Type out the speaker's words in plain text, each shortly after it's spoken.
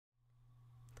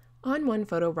ON1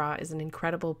 Photo RAW is an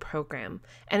incredible program,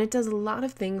 and it does a lot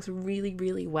of things really,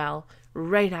 really well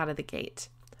right out of the gate.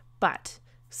 But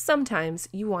sometimes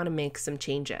you want to make some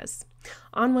changes.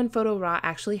 ON1 Photo RAW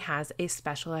actually has a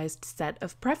specialized set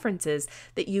of preferences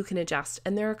that you can adjust,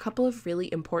 and there are a couple of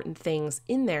really important things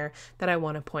in there that I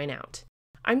want to point out.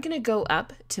 I'm going to go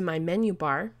up to my menu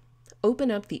bar, open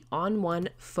up the ON1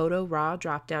 Photo RAW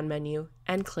drop-down menu,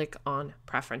 and click on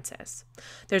Preferences.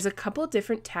 There's a couple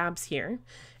different tabs here,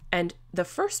 and the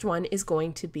first one is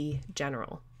going to be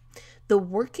General. The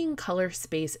working color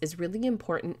space is really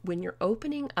important. When you're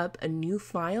opening up a new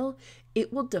file,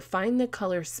 it will define the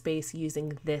color space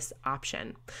using this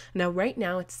option. Now, right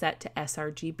now it's set to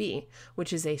sRGB,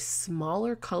 which is a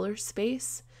smaller color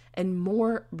space and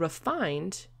more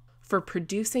refined for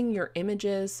producing your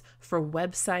images for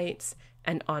websites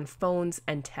and on phones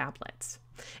and tablets.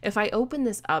 If I open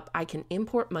this up, I can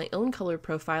import my own color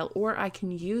profile, or I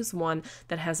can use one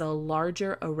that has a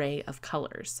larger array of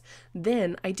colors.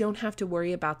 Then I don't have to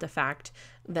worry about the fact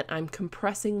that I'm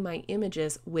compressing my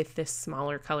images with this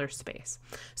smaller color space.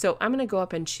 So I'm going to go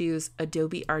up and choose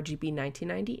Adobe RGB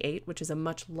 1998, which is a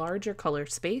much larger color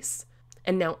space.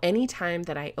 And now anytime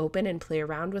that I open and play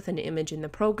around with an image in the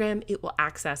program, it will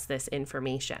access this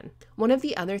information. One of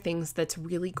the other things that's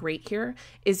really great here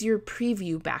is your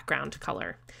preview background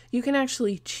color. You can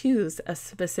actually choose a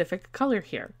specific color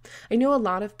here. I know a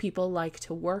lot of people like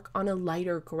to work on a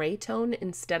lighter gray tone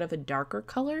instead of a darker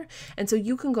color, and so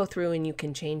you can go through and you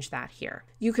can change that here.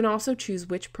 You can also choose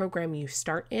which program you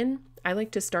start in. I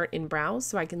like to start in Browse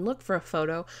so I can look for a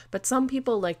photo, but some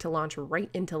people like to launch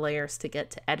right into layers to get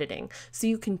to editing, so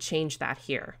you can change that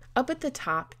here. Up at the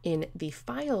top in the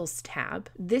Files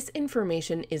tab, this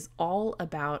information is all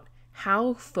about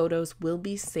how photos will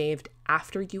be saved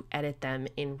after you edit them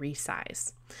in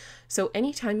Resize. So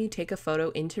anytime you take a photo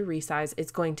into Resize,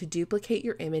 it's going to duplicate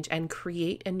your image and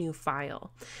create a new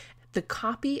file. The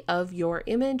copy of your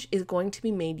image is going to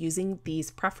be made using these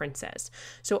preferences.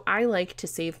 So I like to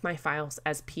save my files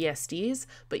as PSDs,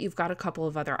 but you've got a couple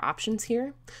of other options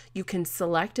here. You can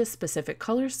select a specific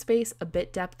color space, a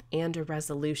bit depth, and a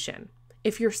resolution.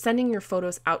 If you're sending your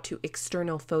photos out to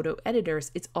external photo editors,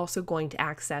 it's also going to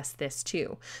access this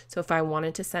too. So if I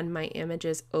wanted to send my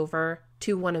images over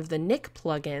to one of the Nik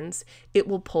plugins, it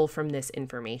will pull from this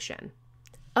information.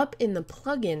 Up in the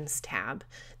Plugins tab,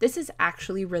 this is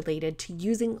actually related to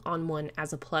using ON1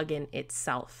 as a plugin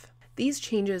itself. These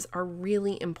changes are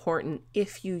really important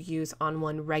if you use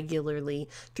ON1 regularly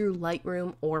through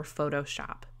Lightroom or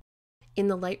Photoshop. In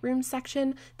the Lightroom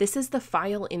section, this is the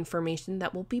file information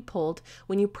that will be pulled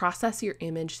when you process your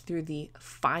image through the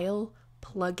File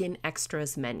Plugin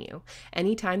Extras menu.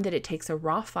 Anytime that it takes a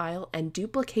raw file and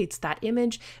duplicates that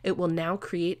image, it will now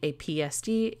create a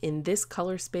PSD in this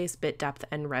color space, bit depth,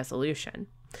 and resolution.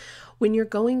 When you're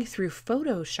going through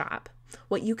Photoshop,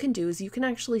 what you can do is you can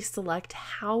actually select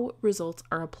how results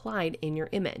are applied in your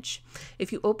image.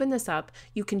 If you open this up,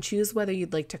 you can choose whether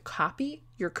you'd like to copy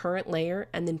your current layer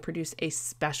and then produce a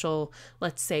special,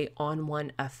 let's say,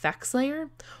 ON1 effects layer,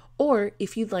 or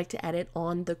if you'd like to edit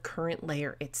on the current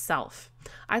layer itself.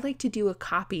 I like to do a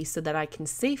copy so that I can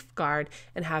safeguard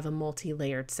and have a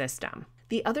multi-layered system.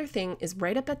 The other thing is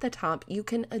right up at the top, you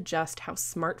can adjust how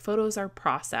smart photos are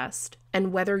processed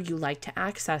and whether you like to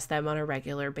access them on a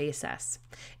regular basis.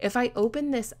 If I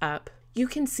open this up, you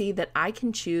can see that I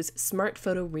can choose Smart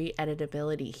Photo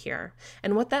Re-editability here.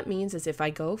 And what that means is if I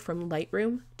go from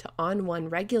Lightroom to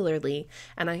ON1 regularly,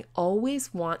 and I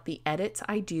always want the edits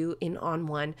I do in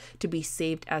ON1 to be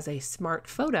saved as a smart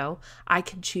photo, I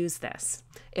can choose this.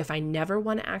 If I never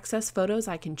want to access photos,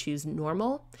 I can choose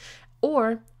Normal,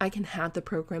 or I can have the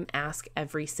program ask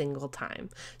every single time.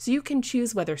 So you can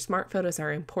choose whether smart photos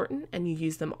are important and you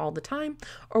use them all the time,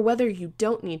 or whether you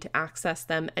don't need to access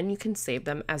them and you can save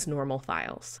them as normal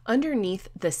files. Underneath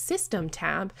the System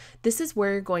tab, this is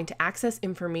where you're going to access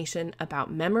information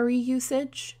about memory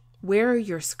usage, where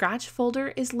your Scratch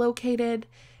folder is located,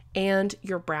 and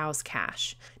your Browse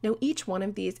cache. Now each one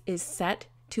of these is set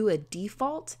to a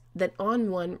default that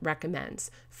ON1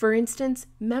 recommends. For instance,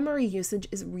 memory usage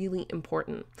is really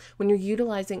important. When you're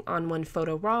utilizing ON1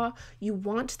 Photo RAW, you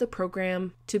want the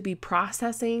program to be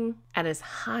processing at as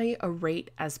high a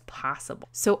rate as possible.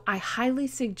 So I highly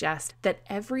suggest that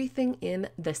everything in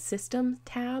the System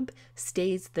tab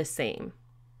stays the same.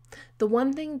 The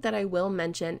one thing that I will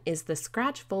mention is the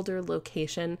Scratch folder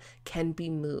location can be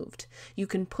moved. You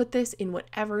can put this in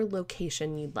whatever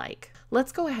location you'd like.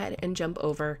 Let's go ahead and jump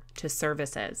over to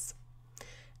services.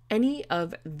 Any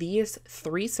of these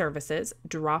three services,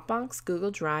 Dropbox,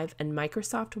 Google Drive, and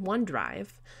Microsoft OneDrive,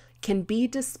 can be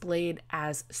displayed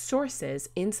as sources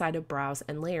inside of Browse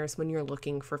and Layers when you're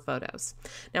looking for photos.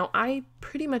 Now, I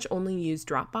pretty much only use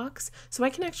Dropbox, so I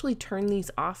can actually turn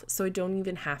these off so I don't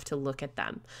even have to look at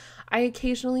them. I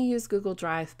occasionally use Google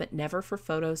Drive, but never for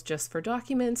photos, just for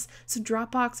documents, so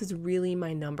Dropbox is really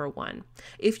my number one.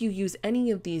 If you use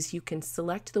any of these, you can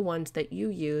select the ones that you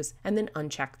use and then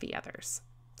uncheck the others.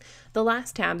 The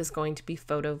last tab is going to be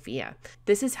PhotoVia.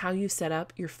 This is how you set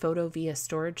up your PhotoVia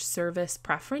storage service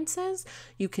preferences.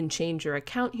 You can change your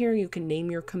account here, you can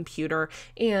name your computer,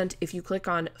 and if you click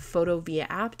on PhotoVia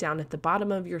app down at the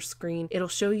bottom of your screen, it'll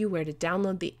show you where to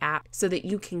download the app so that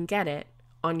you can get it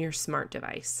on your smart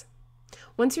device.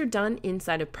 Once you're done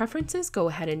inside of Preferences, go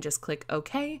ahead and just click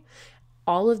OK.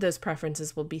 All of those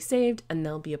preferences will be saved and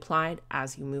they'll be applied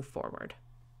as you move forward.